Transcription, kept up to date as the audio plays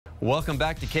Welcome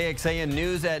back to KXAN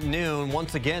News at Noon.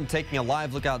 Once again, taking a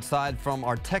live look outside from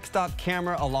our TechStop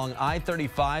camera along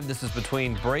I-35. This is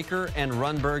between Braker and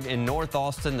Rundberg in North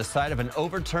Austin, the site of an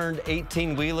overturned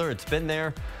 18-wheeler. It's been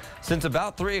there since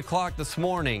about 3 o'clock this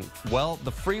morning. Well,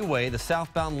 the freeway, the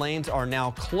southbound lanes are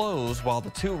now closed while the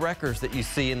two wreckers that you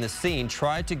see in the scene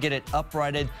try to get it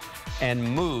uprighted and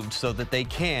moved so that they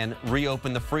can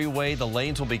reopen the freeway. The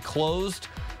lanes will be closed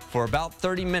for about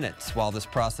 30 minutes while this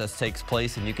process takes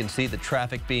place, and you can see the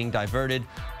traffic being diverted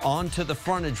onto the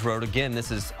frontage road. Again, this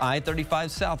is I-35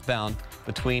 southbound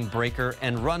between Braker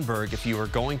and Rundberg if you are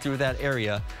going through that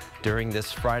area during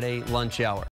this Friday lunch hour.